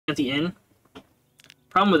at the inn.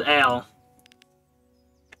 Problem with Al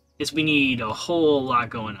is we need a whole lot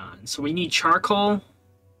going on. So we need charcoal.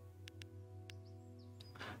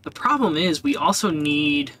 The problem is we also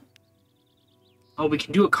need... Oh, we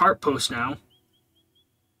can do a cart post now.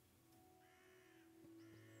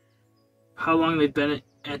 How long they've been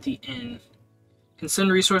at the inn. Can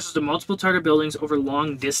send resources to multiple target buildings over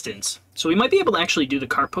long distance. So we might be able to actually do the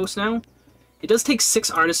cart post now. It does take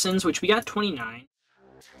 6 artisans, which we got 29.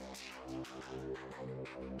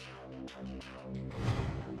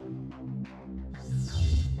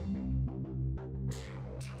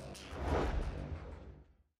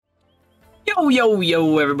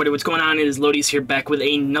 Yo, everybody, what's going on? It is Lodious here, back with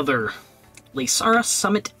another Laysara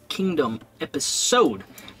Summit Kingdom episode.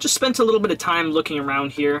 Just spent a little bit of time looking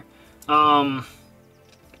around here. Been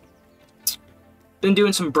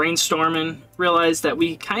doing some brainstorming, realized that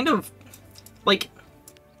we kind of, like,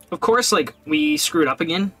 of course, like, we screwed up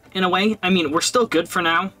again, in a way. I mean, we're still good for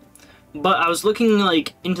now, but I was looking,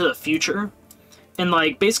 like, into the future, and,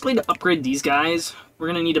 like, basically to upgrade these guys, we're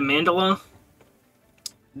gonna need a mandala,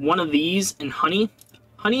 one of these, and honey.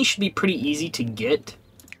 Honey should be pretty easy to get,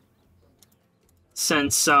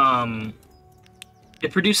 since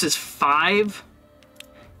it produces 5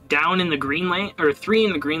 down in the Greenland, or 3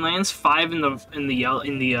 in the Greenlands, 5 in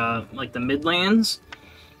the like the Midlands.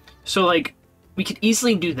 So like we could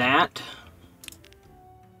easily do that.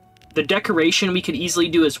 The decoration we could easily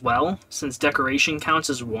do as well, since decoration counts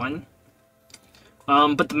as 1.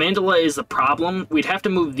 But the mandala is the problem. We'd have to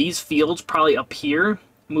move these fields probably up here.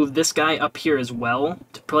 Move this guy up here as well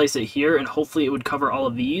to place it here, and hopefully it would cover all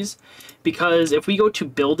of these, because if we go to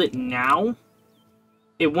build it now,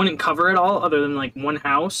 it wouldn't cover it all other than like 1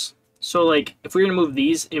 house. So like if we were to move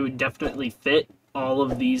these, it would definitely fit all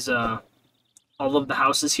of these all of the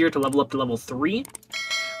houses here to level up to level 3,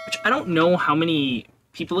 which I don't know how many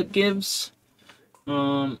people it gives.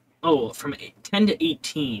 From 10 to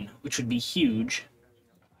 18, which would be huge.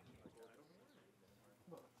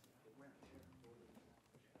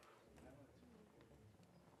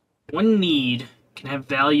 One need can have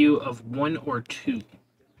value of 1 or 2.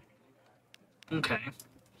 Okay.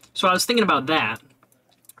 So I was thinking about that.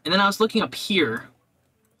 And then I was looking up here.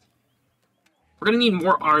 We're going to need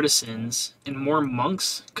more artisans and more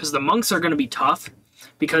monks, because the monks are going to be tough,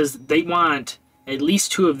 because they want at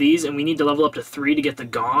least 2 of these, and we need to level up to 3 to get the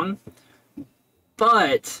gong.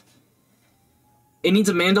 But it needs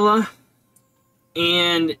a mandala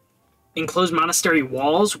and enclosed monastery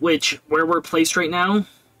walls, which, where we're placed right now,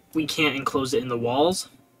 we can't enclose it in the walls.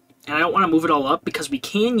 And I don't want to move it all up, because we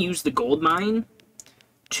can use the gold mine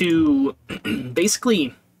to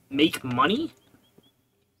basically make money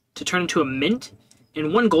to turn into a mint.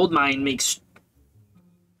 And 1 gold mine makes...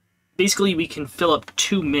 Basically, we can fill up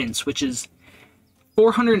 2 mints, which is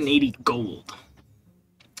 480 gold.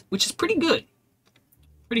 Which is pretty good.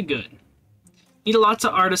 Pretty good. Need lots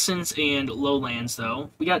of artisans and lowlands, though.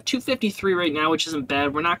 We got 253 right now, which isn't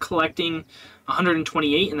bad. We're not collecting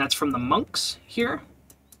 128, and that's from the monks here.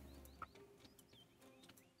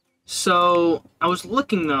 So, I was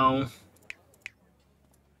looking, though,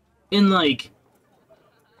 in, like...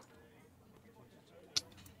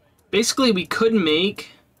 Basically, we could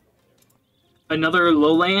make another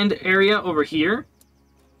lowland area over here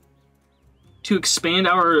to expand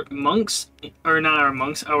our monks, or not our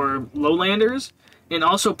monks, our lowlanders, and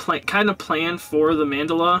also kind of plan for the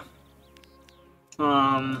mandala.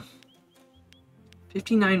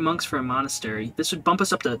 59 monks for a monastery. This would bump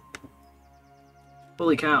us up to...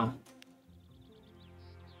 Holy cow.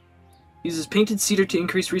 Uses painted cedar to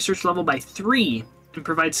increase research level by 3 and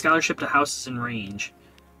provide scholarship to houses in range.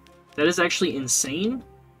 That is actually insane.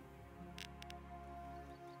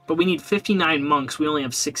 But we need 59 monks. We only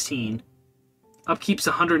have 16. Upkeep's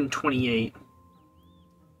 128.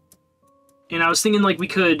 And I was thinking, like, we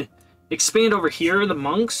could expand over here, the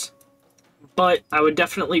monks, but I would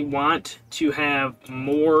definitely want to have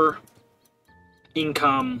more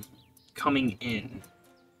income coming in.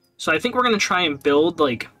 So I think we're going to try and build,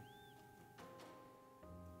 like,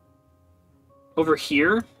 over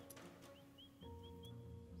here.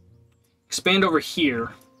 Expand over here.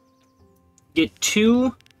 Get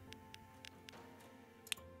 2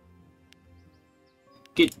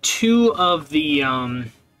 of the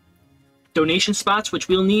donation spots, which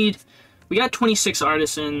we'll need. We got 26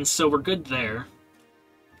 artisans, so we're good there.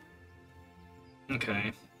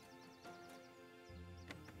 Okay.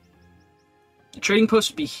 The trading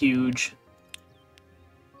post would be huge.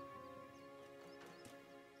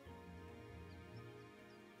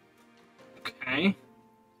 Okay.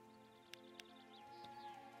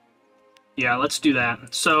 Yeah, let's do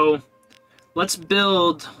that. So, let's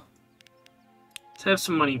build... Let's have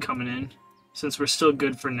some money coming in, since we're still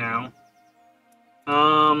good for now.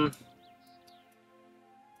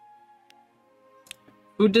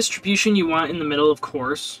 Food distribution you want in the middle, of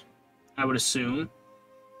course, I would assume.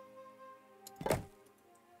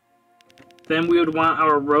 Then we would want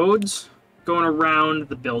our roads going around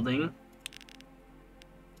the building.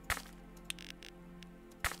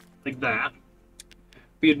 Like that.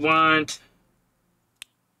 We'd want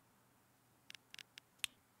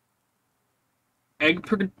egg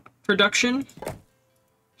production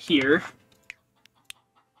here.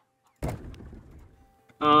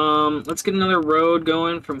 Let's get another road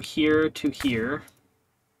going from here to here.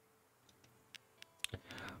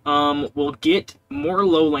 We'll get more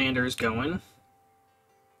lowlanders going.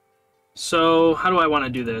 So, how do I want to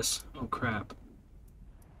do this? Oh, crap.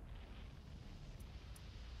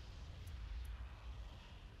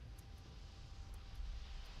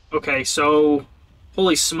 Okay, so,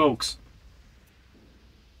 holy smokes.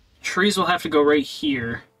 Trees will have to go right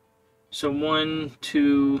here. So 1,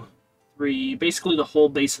 2, 3, basically the whole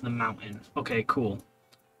base of the mountain. Okay, cool.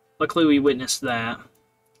 Luckily we witnessed that.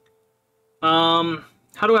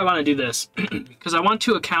 How do I want to do this? Because I want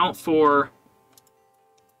to account for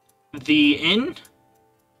the inn.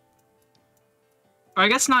 Or I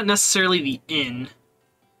guess not necessarily the inn,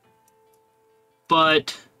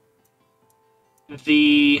 but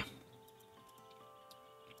the...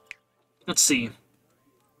 Let's see.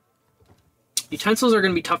 Utensils are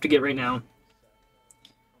going to be tough to get right now.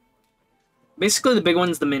 Basically, the big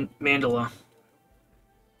one's the mandala.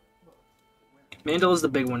 Mandala's the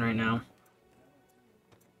big one right now.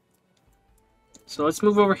 So let's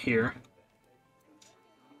move over here.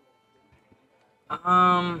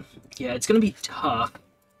 Yeah, it's going to be tough.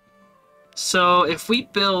 So if we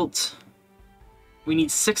built... We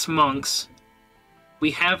need 6 monks.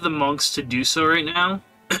 We have the monks to do so right now.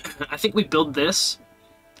 I think we build this.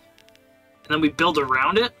 And then we build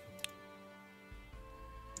around it.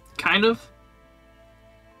 Kind of.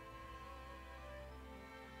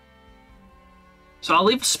 So I'll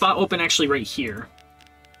leave a spot open actually right here.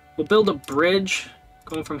 We'll build a bridge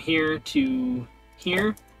going from here to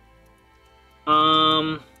here.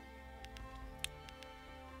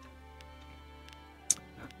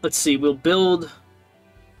 Let's see, we'll build...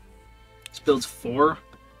 This builds 4.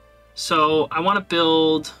 So I want to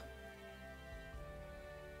build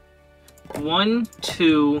 1,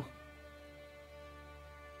 2,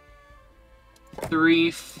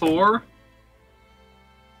 3, 4.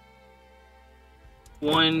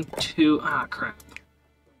 1, 2, ah, crap.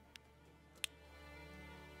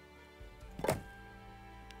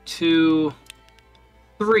 2,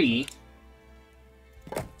 3.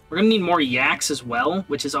 We're gonna need more yaks as well,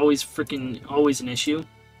 which is always always an issue.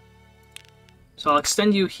 So I'll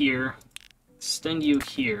extend you here, extend you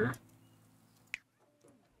here.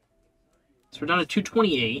 So we're down to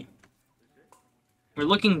 228. We're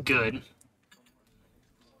looking good.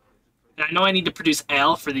 And I know I need to produce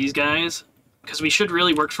ale for these guys, because we should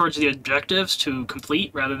really work towards the objectives to complete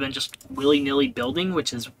rather than just willy-nilly building,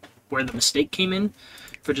 which is where the mistake came in,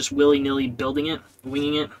 for just willy-nilly building it,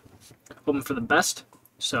 winging it, hoping for the best.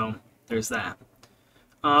 So there's that.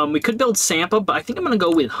 We could build Sampa, but I think I'm going to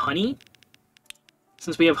go with honey,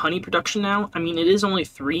 since we have honey production now. I mean, it is only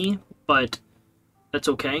 3, but that's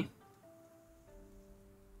okay.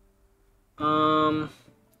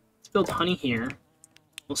 Let's build honey here.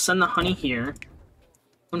 We'll send the honey here.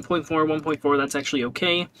 1.4, 1.4, that's actually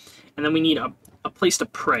okay. And then we need a place to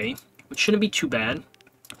pray, which shouldn't be too bad.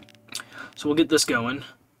 So we'll get this going.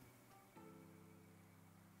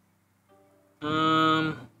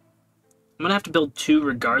 I'm gonna have to build 2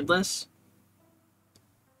 regardless.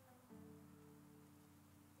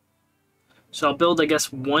 So I'll build, I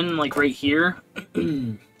guess, 1 like right here.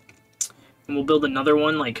 And we'll build another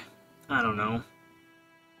one like, I don't know,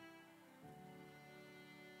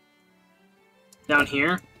 down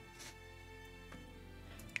here.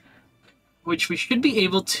 Which we should be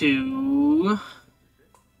able to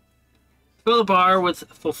fill a bar with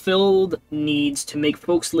fulfilled needs to make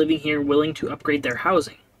folks living here willing to upgrade their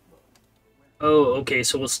housing. Oh, okay,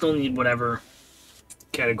 so we'll still need whatever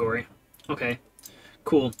category. Okay,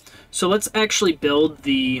 cool. So let's actually build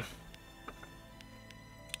the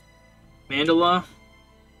mandala,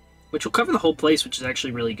 which will cover the whole place, which is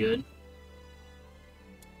actually really good.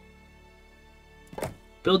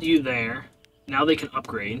 Build you there. Now they can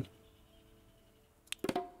upgrade.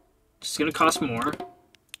 It's gonna cost more.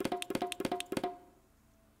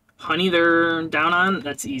 Honey they're down on.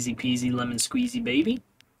 That's easy peasy lemon squeezy, baby.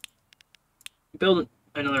 Build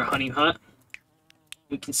another honey hut.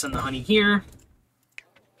 We can send the honey here.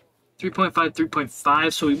 3.5,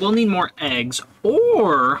 3.5, so we will need more eggs.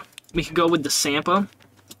 Or we could go with the Sampa,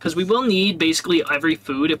 because we will need basically every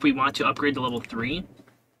food if we want to upgrade to level 3.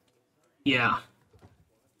 Yeah.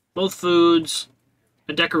 Both foods,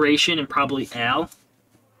 a decoration, and probably Al.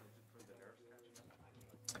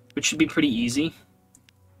 Which should be pretty easy.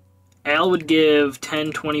 Al would give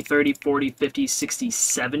 10, 20, 30, 40, 50, 60,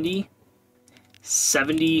 70.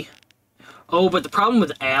 70. Oh, but the problem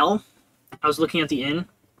with Al, I was looking at the inn.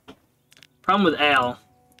 Problem with Al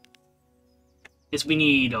is we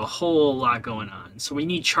need a whole lot going on. So we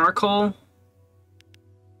need charcoal.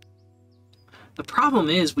 The problem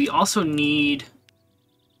is we also need...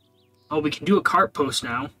 Oh, we can do a cart post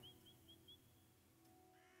now.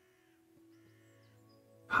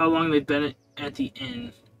 How long they've been at the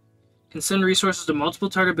inn. Can send resources to multiple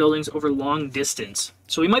target buildings over long distance.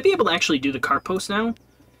 So we might be able to actually do the cart post now.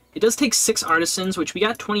 It does take 6 artisans, which we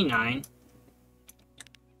got 29.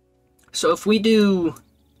 So if we do,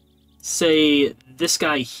 say, this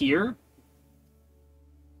guy here.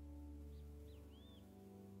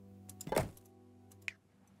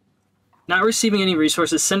 Not receiving any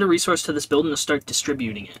resources, send a resource to this building to start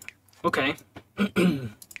distributing it. Okay.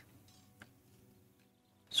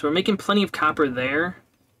 So we're making plenty of copper there.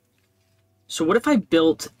 So what if I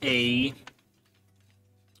built a...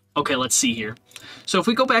 Okay, let's see here. So if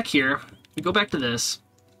we go back here, we go back to this,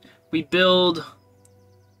 we build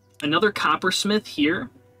another coppersmith here,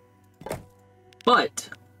 but,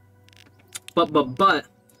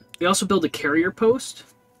 we also build a carrier post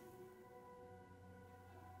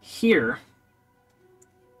here,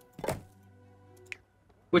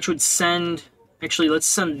 which would send, actually let's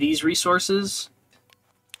send these resources,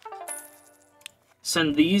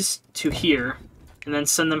 send these to here, and then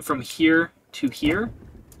send them from here to here,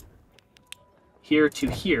 here to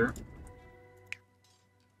here,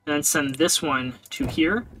 and then send this one to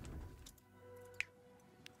here,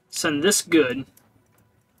 send this good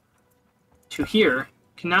to here.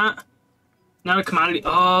 Not a commodity.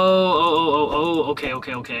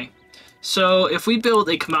 Okay. So if we build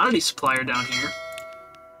a commodity supplier down here,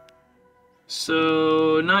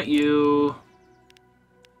 so not you.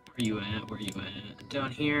 Where you at? Where you at?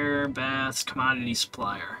 Down here, baths, commodity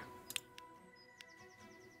supplier.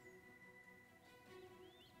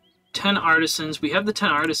 10 artisans. We have the 10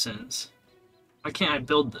 artisans. Why can't I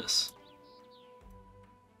build this?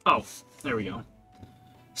 Oh, there we go.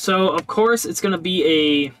 So, of course, it's going to be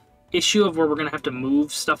a issue of where we're going to have to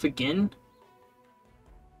move stuff again.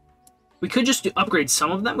 We could just upgrade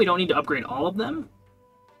some of them. We don't need to upgrade all of them.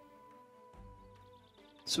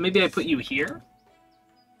 So maybe I put you here.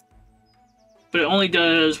 But it only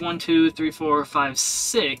does 1, 2, 3, 4, 5,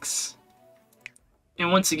 6.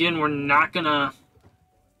 And once again, we're not going to...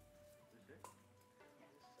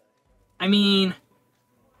 I mean,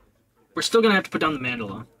 we're still going to have to put down the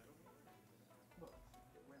mandala.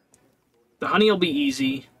 The honey will be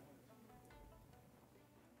easy.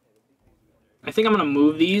 I think I'm going to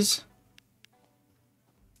move these.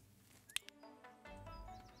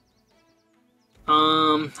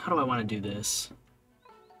 How do I want to do this?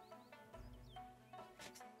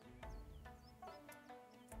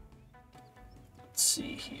 Let's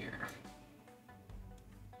see here.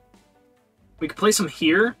 We could place them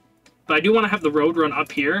here. But I do want to have the road run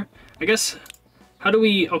up here. I guess, how do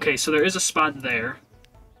we... Okay, so there is a spot there.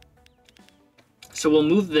 So we'll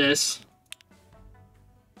move this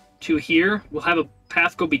to here. We'll have a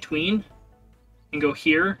path go between and go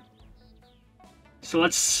here. So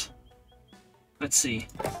let's see.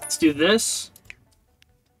 Let's do this.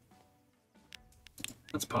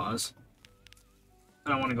 Let's pause. I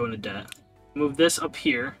don't want to go into debt. Move this up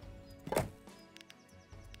here.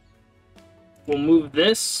 We'll move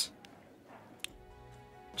this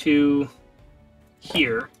to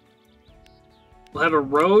here. We'll have a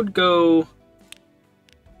road go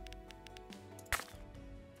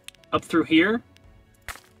up through here,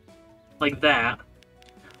 like that.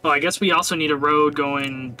 Well, I guess we also need a road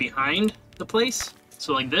going behind the place,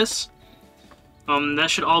 so like this. That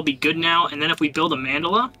should all be good now, and then if we build a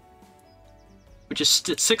mandala, which is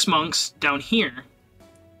 6 monks down here,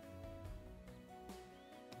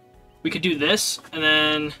 we could do this, and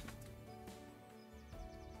then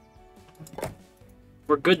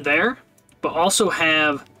we're good there, but also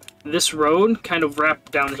have this road kind of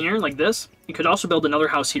wrapped down here like this. You could also build another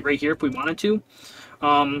house right here if we wanted to.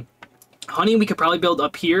 Honey, we could probably build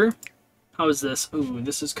up here. How is this? Ooh,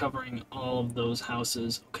 this is covering all of those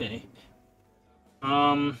houses. Okay.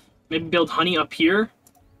 Maybe build honey up here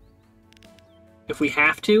if we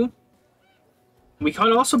have to. We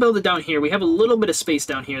could also build it down here. We have a little bit of space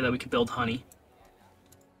down here that we could build honey.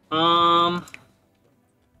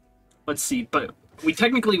 Let's see, but we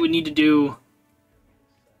technically would need to do...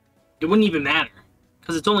 It wouldn't even matter,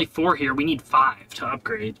 because it's only 4 here. We need 5 to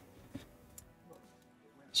upgrade.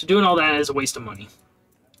 So doing all that is a waste of money.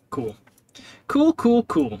 Cool. Cool, cool,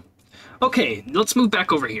 cool. Okay, let's move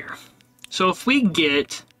back over here. So if we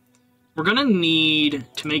get... We're going to need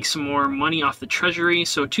to make some more money off the treasury.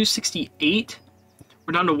 So 268.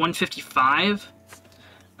 We're down to 155.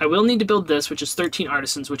 I will need to build this, which is 13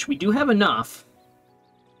 artisans, which we do have enough.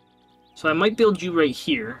 So I might build you right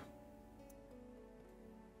here.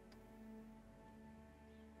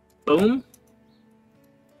 Boom.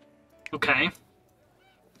 Okay.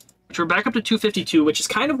 Which we're back up to 252, which is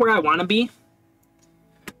kind of where I want to be.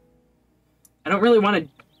 I don't really want to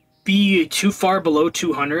be too far below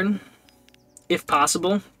 200, if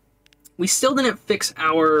possible. We still didn't fix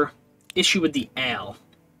our issue with the ale.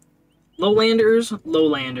 Lowlanders,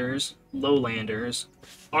 lowlanders, lowlanders,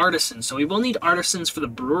 artisans. So we will need artisans for the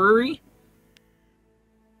brewery.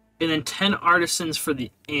 And then 10 artisans for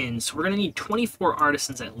the inn. So we're going to need 24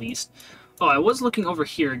 artisans at least. Oh, I was looking over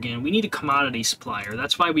here again. We need a commodity supplier.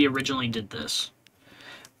 That's why we originally did this.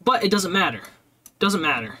 But it doesn't matter. Doesn't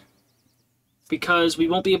matter. Because we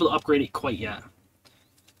won't be able to upgrade it quite yet.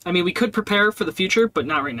 I mean, we could prepare for the future, but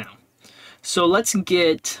not right now. So let's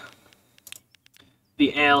get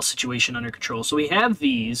the ale situation under control. So we have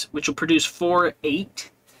these, which will produce 4,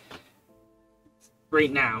 8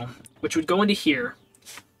 right now, which would go into here.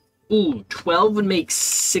 Ooh, 12 would make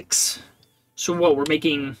 6. So what, we're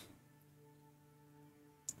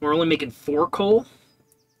only making 4 coal?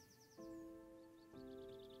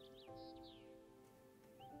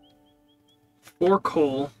 Four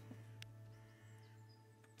coal.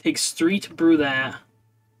 Takes 3 to brew that.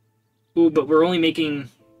 Ooh, but we're only making...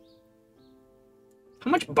 How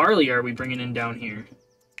much barley are we bringing in down here?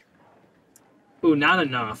 Ooh, not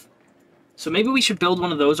enough. So maybe we should build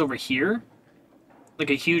one of those over here. Like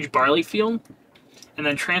a huge barley field. And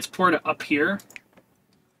then transport it up here.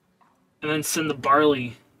 And then send the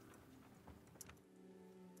barley...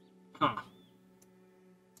 Huh.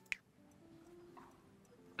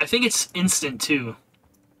 I think it's instant, too.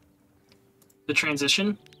 The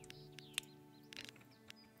transition.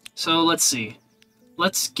 So, let's see.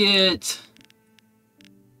 Let's get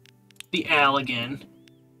the ale again.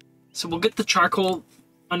 So we'll get the charcoal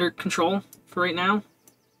under control for right now.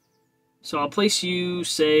 So I'll place you,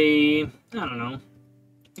 say, I don't know,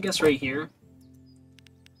 I guess right here.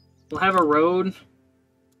 We'll have a road.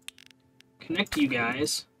 Connect you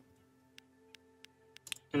guys.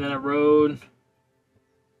 And then a road...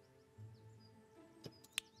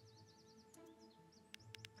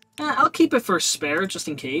 I'll keep it for spare, just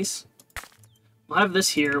in case. We'll have this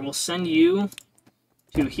here. We'll send you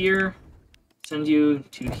to here. Send you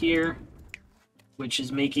to here. Which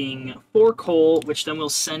is making 4 coal, which then we'll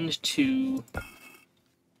send to...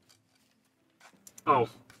 Oh.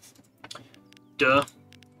 Duh.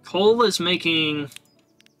 Coal is making...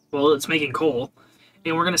 Well, it's making coal.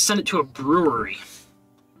 And we're going to send it to a brewery.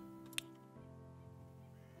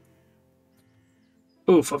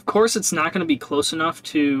 Oof, of course it's not going to be close enough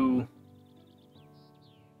to...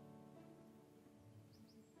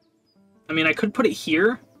 I mean, I could put it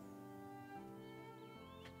here.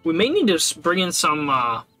 We may need to bring in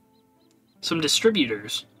some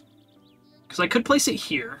distributors. Because I could place it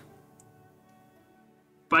here.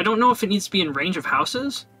 But I don't know if it needs to be in range of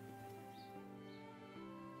houses.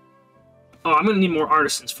 Oh, I'm going to need more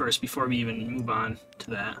artisans first before we even move on to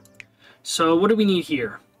that. So, what do we need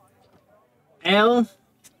here? Ale,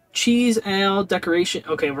 cheese, ale, decoration.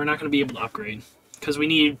 Okay, we're not going to be able to upgrade because we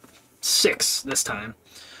need 6 this time.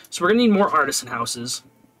 So we're going to need more artisan houses,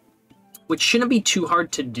 which shouldn't be too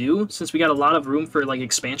hard to do since we got a lot of room for like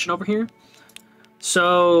expansion over here.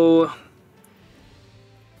 So,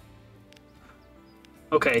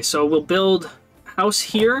 okay, so we'll build house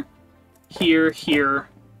here, here, here,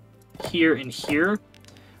 here, and here.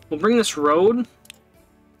 We'll bring this road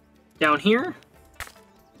down here.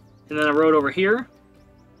 And then a road over here.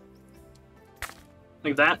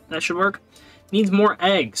 Like that. That should work. Needs more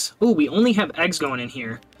eggs. Ooh, we only have eggs going in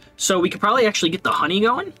here. So we could probably actually get the honey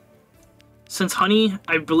going. Since honey,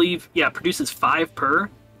 I believe, yeah, produces 5 per.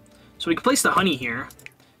 So we can place the honey here.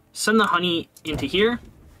 Send the honey into here.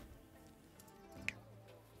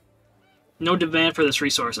 No demand for this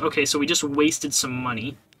resource. Okay, so we just wasted some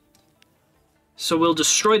money. So we'll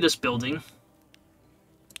destroy this building.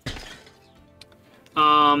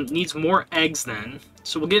 Needs more eggs then.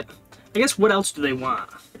 So we'll get... I guess what else do they want?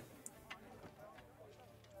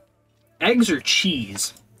 Eggs or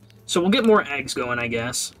cheese? So we'll get more eggs going, I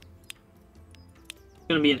guess. It's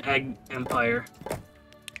gonna be an egg empire.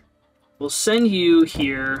 We'll send you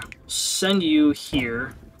here. send you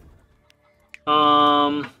here.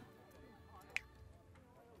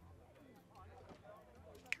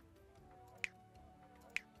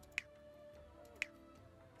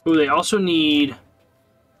 Ooh, they also need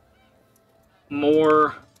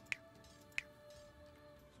more.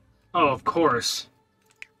 Oh, of course.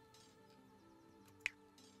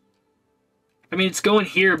 I mean, it's going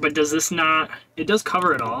here, but does this not... It does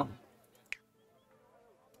cover it all.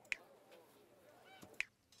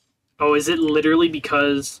 Oh, is it literally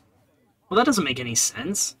because... Well, that doesn't make any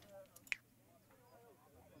sense.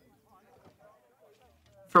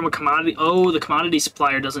 From a commodity... Oh, the commodity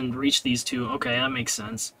supplier doesn't reach these two. Okay, that makes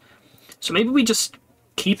sense. So maybe we just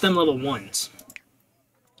keep them level 1s.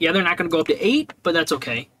 Yeah, they're not going to go up to 8, but that's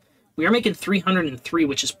okay. We are making 303,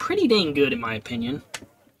 which is pretty dang good in my opinion.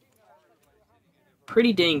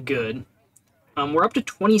 Pretty dang good. We're up to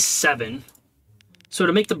 27. So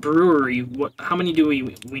to make the brewery, how many do we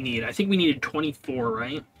need? I think we needed 24,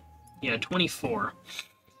 right? Yeah, 24.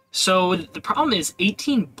 So the problem is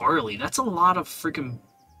 18 barley. That's a lot of freaking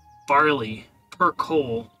barley per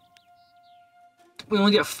coal. We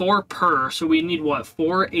only get 4 per, so we need what?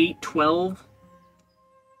 4, 8, 12,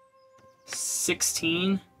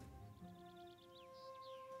 16.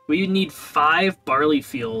 We need 5 barley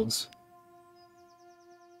fields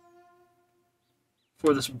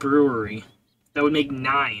for this brewery. That would make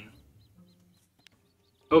 9.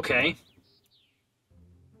 Okay.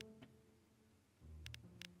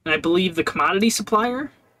 And I believe the commodity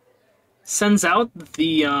supplier sends out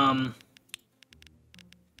the,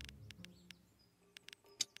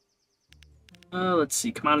 let's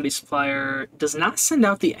see, commodity supplier does not send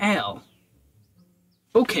out the ale.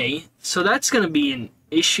 Okay, so that's going to be an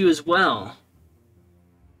issue as well.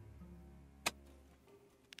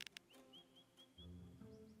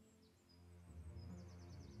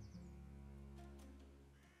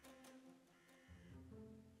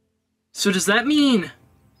 So does that mean...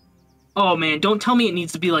 Oh man, don't tell me it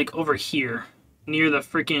needs to be like over here, near the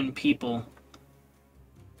freaking people.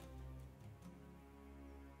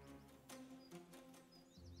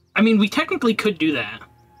 I mean, we technically could do that.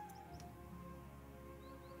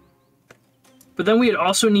 But then we'd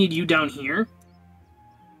also need you down here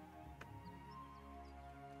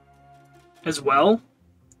as well.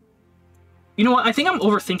 You know what? I think I'm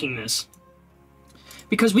overthinking this.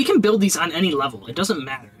 Because we can build these on any level. It doesn't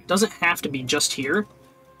matter. It doesn't have to be just here.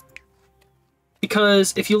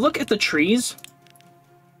 Because if you look at the trees,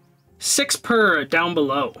 6 per down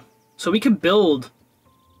below. So we could build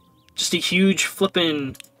just a huge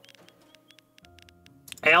flippin'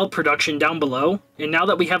 ale production down below. And now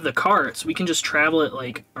that we have the carts, we can just travel it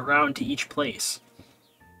like around to each place.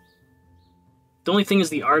 The only thing is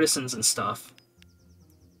the artisans and stuff.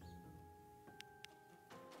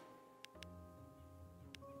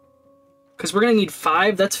 Because we're going to need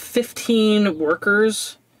 5, that's 15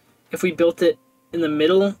 workers if we built it in the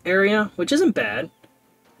middle area, which isn't bad.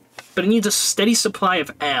 But it needs a steady supply of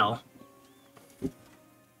ale.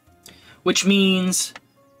 Which means...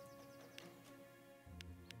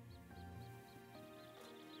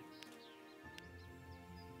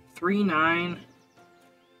 Three, 9...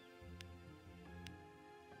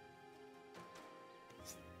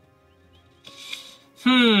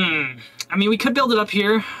 I mean, we could build it up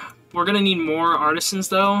here. We're going to need more artisans,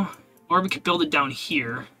 though. Or we could build it down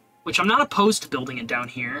here. Which I'm not opposed to building it down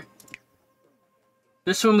here.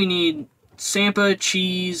 This one we need Sampa,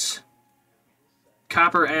 cheese,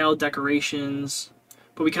 copper ale, decorations.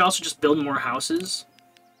 But we could also just build more houses.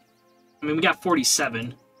 I mean, we got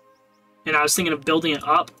 47. And I was thinking of building it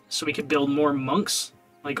up so we could build more monks,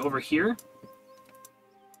 like over here.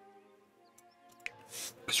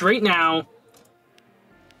 Because right now...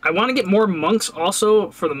 I want to get more monks also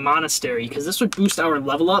for the monastery, because this would boost our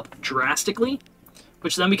level up drastically,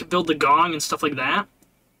 which then we could build the gong and stuff like that.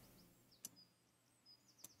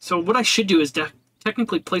 So what I should do is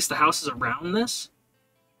technically place the houses around this.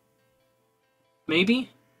 Maybe?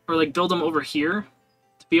 Or like build them over here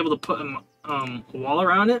to be able to put a wall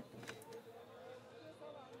around it.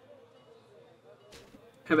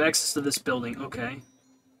 Have access to this building, okay.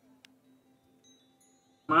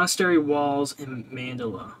 Monastery walls in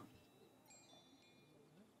Mandala.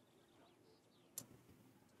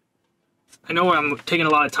 I know I'm taking a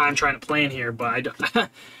lot of time trying to plan here, but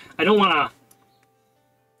I don't want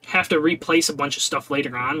to have to replace a bunch of stuff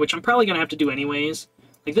later on, which I'm probably going to have to do anyways.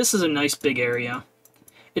 Like, this is a nice big area.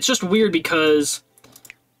 It's just weird because,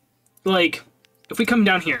 like, if we come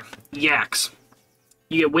down here, yaks.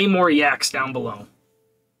 You get way more yaks down below.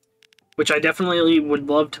 Which I definitely would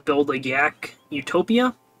love to build a yak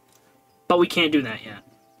utopia. But we can't do that yet.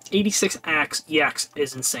 86 yaks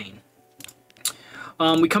is insane.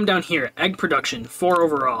 We come down here. Egg production, 4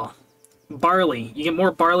 overall. Barley. You get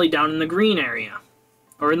more barley down in the green area.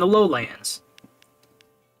 Or in the lowlands.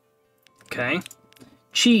 Okay.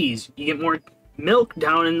 Cheese. You get more milk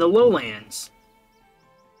down in the lowlands.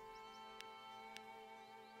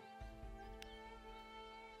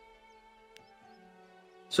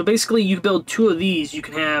 So basically, you build 2 of these, you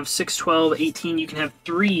can have 6, 12, 18, you can have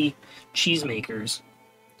 3 cheesemakers.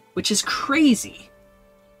 Which is crazy.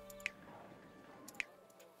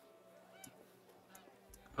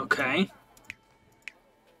 Okay.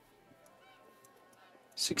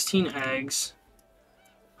 16 eggs.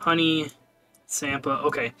 Honey. Sampa.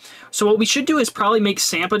 Okay. So what we should do is probably make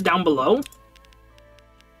Sampa down below.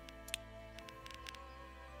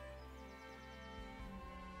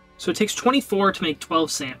 So it takes 24 to make 12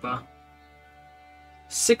 Sampa.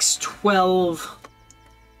 6, 12,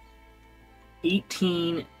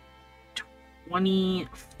 18,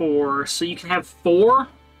 24. So you can have 4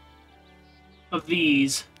 of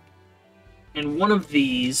these and 1 of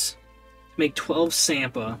these to make 12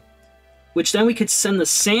 Sampa. Which then we could send the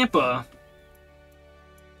Sampa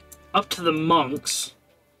up to the monks.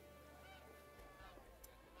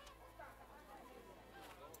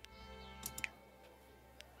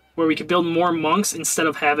 Where we could build more monks instead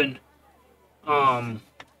of having the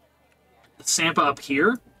Sampa up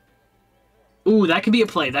here. Ooh, that could be a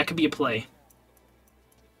play. That could be a play.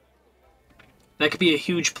 That could be a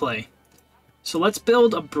huge play. So let's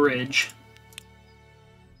build a bridge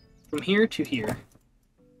from here to here.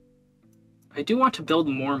 I do want to build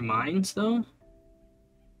more mines, though.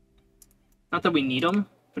 Not that we need them,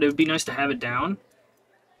 but it would be nice to have it down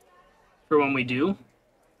for when we do.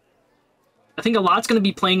 I think a lot's going to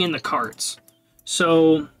be playing in the carts.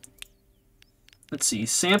 So, let's see.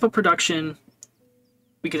 Sampa production.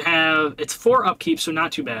 We could have... It's 4 upkeep, so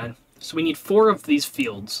not too bad. So we need 4 of these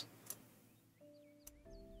fields.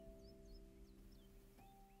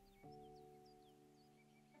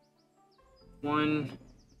 One.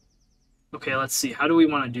 Okay, let's see. How do we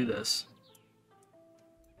want to do this?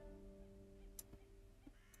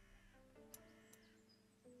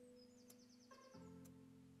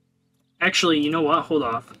 Actually, you know what? Hold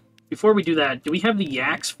off. Before we do that, do we have the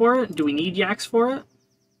yaks for it? Do we need yaks for it?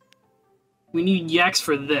 We need yaks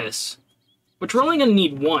for this. Which we're only going to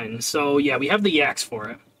need 1, so yeah, we have the yaks for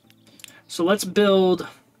it. So let's build...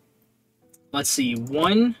 Let's see.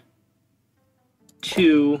 1,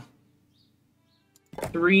 2,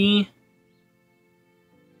 3...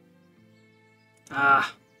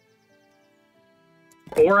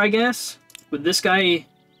 4, I guess? With this guy...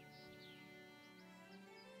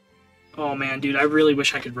 Oh man, dude, I really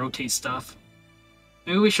wish I could rotate stuff.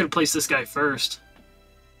 Maybe we should have placed this guy first.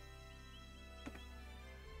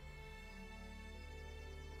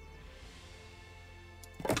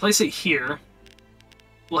 Place it here.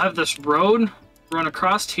 We'll have this road run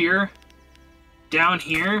across here, down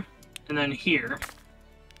here, and then here.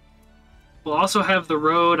 We'll also have the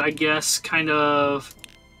road, I guess, kind of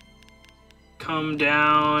come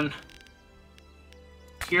down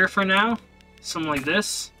here for now. Something like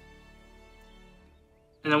this.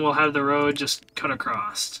 And then we'll have the road just cut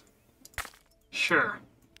across. Sure.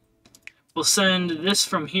 We'll send this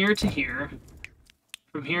from here to here.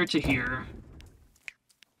 From here to here.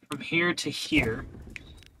 From here to here.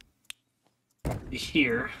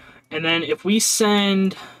 Here. And then if we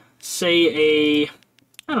send, say,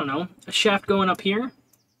 I don't know, a shaft going up here.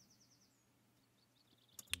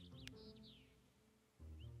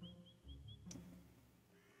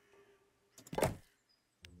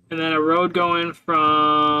 And then a road going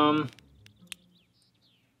from,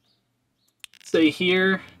 say,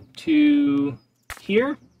 here to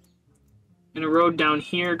here. And a road down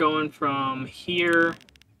here going from here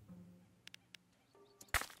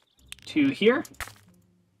to here.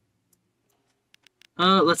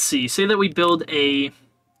 Let's see. Say that we build a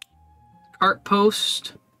cart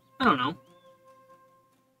post. I don't know.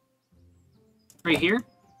 Right here.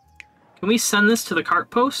 Can we send this to the cart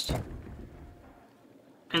post?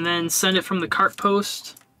 And then send it from the cart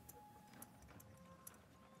post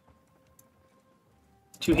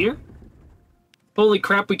to here? Holy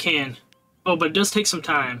crap, we can. Oh, but it does take some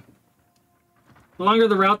time. The longer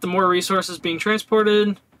the route, the more resources being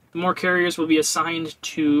transported, the more carriers will be assigned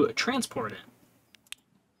to transport it.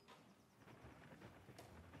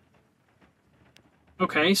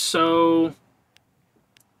 Okay, so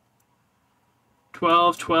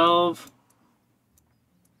 12, 12.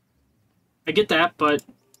 I get that, but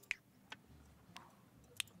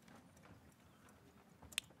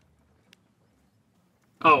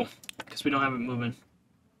oh, because we don't have it moving.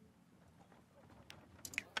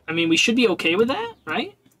 I mean, we should be okay with that,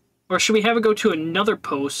 right? Or should we have it go to another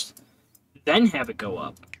post, then have it go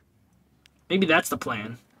up? Maybe that's the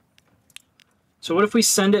plan. So what if we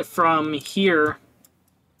send it from here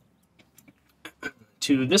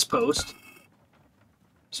to this post?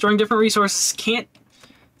 Storing different resources. Can't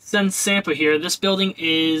send sample here. This building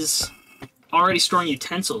is already storing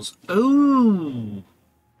utensils. Ooh.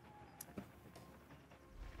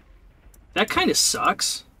 That kind of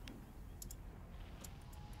sucks.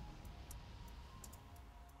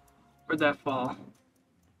 Where'd that fall?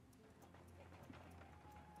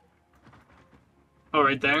 Oh,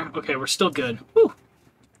 right there? Okay, we're still good. Whew.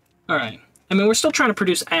 Alright. I mean, we're still trying to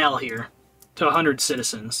produce ale here to 100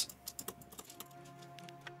 citizens.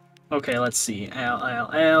 Okay, let's see.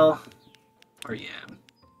 Ale. Where you at?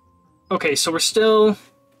 Okay, so we're still...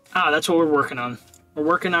 Ah, that's what we're working on. We're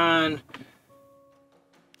working on...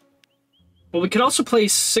 Well, we could also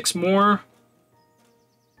place 6 more...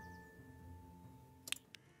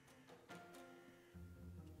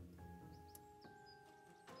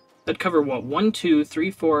 That'd cover what? 1, 2,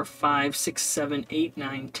 3, 4, 5, 6, 7, 8,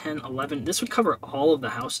 9, 10, 11. This would cover all of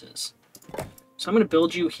the houses. So I'm going to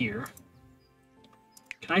build you here.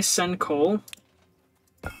 Can I send coal?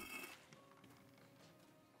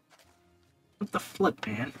 What the flip,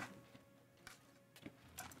 man?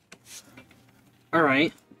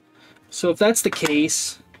 Alright. So if that's the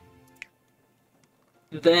case,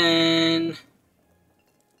 then...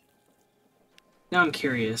 Now I'm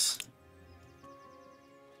curious.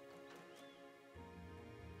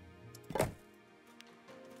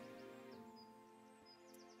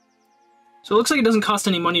 So it looks like it doesn't cost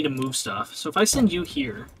any money to move stuff. So if I send you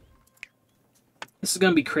here, this is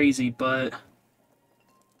going to be crazy, but...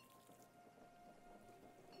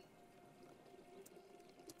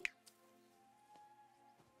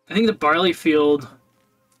 I think the barley field...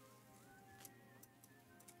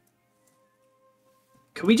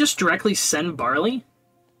 Could we just directly send barley?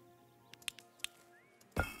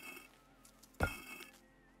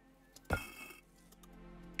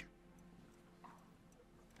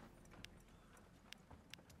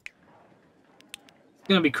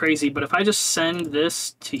 Gonna be crazy, but if I just send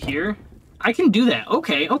this to here, I can do that.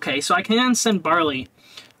 Okay, so I can send barley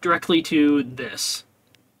directly to this,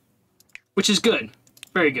 which is good.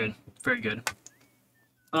 Very good. But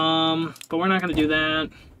we're not gonna do that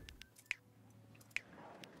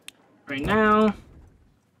right now.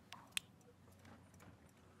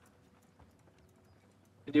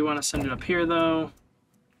 I do want to send it up here though.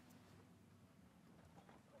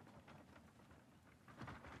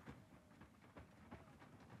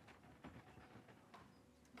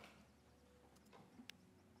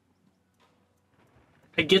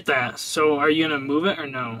 I get that. So are you going to move it or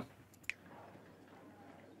no?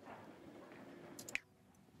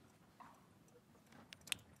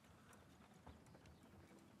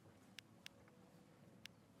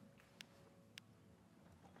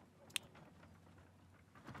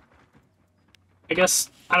 I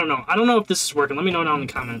guess, I don't know. I don't know if this is working. Let me know down in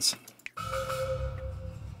the comments.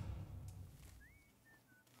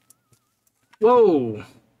 Whoa.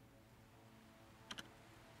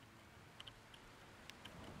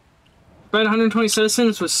 Provide 120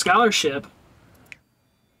 citizens with scholarship.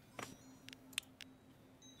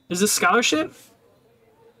 Is this scholarship?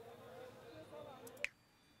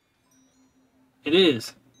 It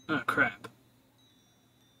is. Oh, crap.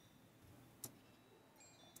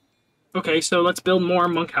 Okay, so let's build more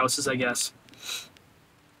monk houses, I guess.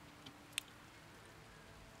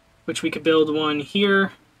 Which we could build one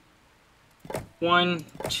here. 1,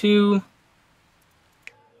 2...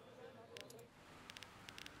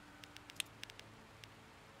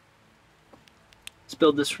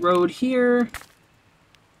 build this road here.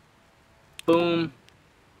 Boom.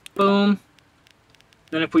 Boom.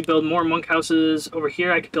 Then if we build more monk houses over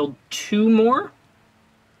here, I could build 2 more.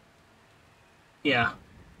 Yeah.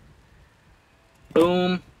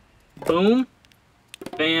 Boom. Boom.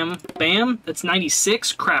 Bam. Bam. That's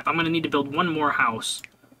 96. Crap, I'm going to need to build 1 more house.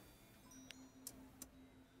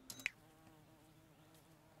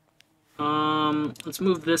 Let's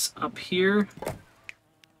move this up here.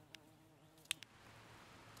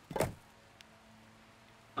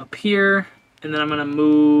 Up here, and then I'm gonna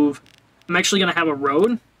move. I'm actually gonna have a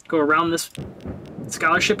road go around this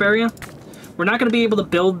scholarship area. We're not gonna be able to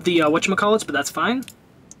build the whatchamacallits, but that's fine.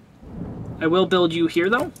 I will build you here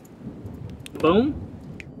though. Boom.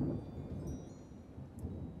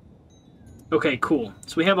 Okay, cool.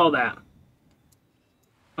 So we have all that.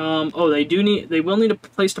 Oh, they will need a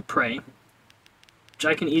place to pray, which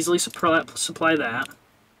I can easily supply that.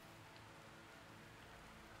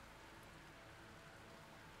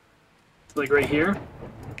 Like right here.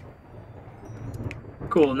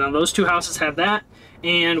 Cool. Now those 2 houses have that,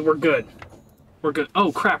 and we're good. We're good.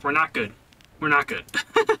 Oh, crap. We're not good. We're not good.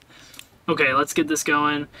 Okay, let's get this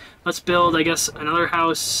going. Let's build, I guess, another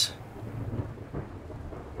house.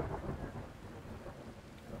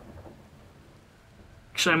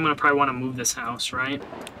 Actually, I'm going to probably want to move this house, right?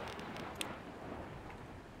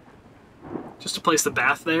 Just to place the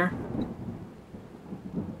bath there.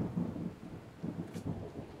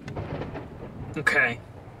 Okay.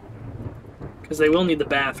 Because they will need the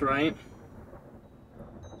bath, right?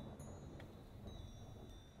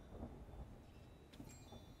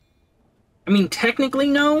 I mean, technically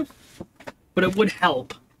no, but it would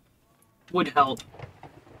help. Would help.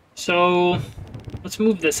 So, let's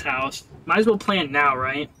move this house. Might as well plan now,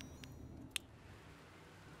 right?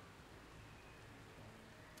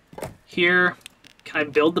 Here, can I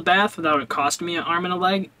build the bath without it costing me an arm and a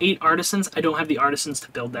leg? 8 artisans. I don't have the artisans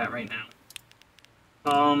to build that right now.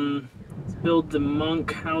 Let's build the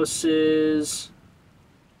monk houses.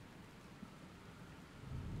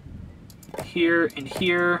 Here and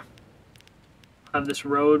here. Have this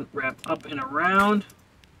road wrap up and around.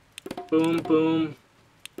 Boom, boom,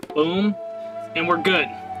 boom. And we're good.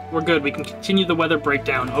 We're good. We can continue the weather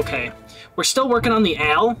breakdown. Okay. We're still working on the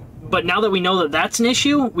owl, but now that we know that that's an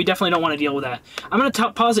issue, we definitely don't want to deal with that. I'm going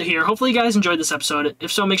to pause it here. Hopefully you guys enjoyed this episode.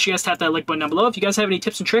 If so, make sure you guys tap that like button down below. If you guys have any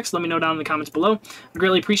tips and tricks, let me know down in the comments below. I'd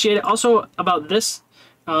greatly appreciate it. Also, about this,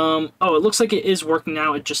 oh, it looks like it is working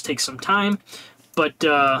now. It just takes some time. But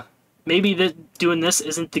maybe doing this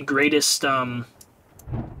isn't the greatest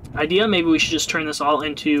idea. Maybe we should just turn this all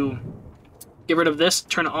into... Get rid of this,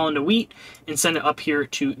 turn it all into wheat, and send it up here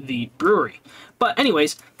to the brewery. But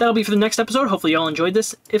anyways, that'll be for the next episode. Hopefully y'all enjoyed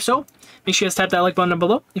this. If so, make sure you guys tap that like button down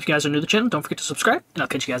below. If you guys are new to the channel, don't forget to subscribe, and I'll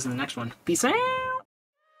catch you guys in the next one. Peace out!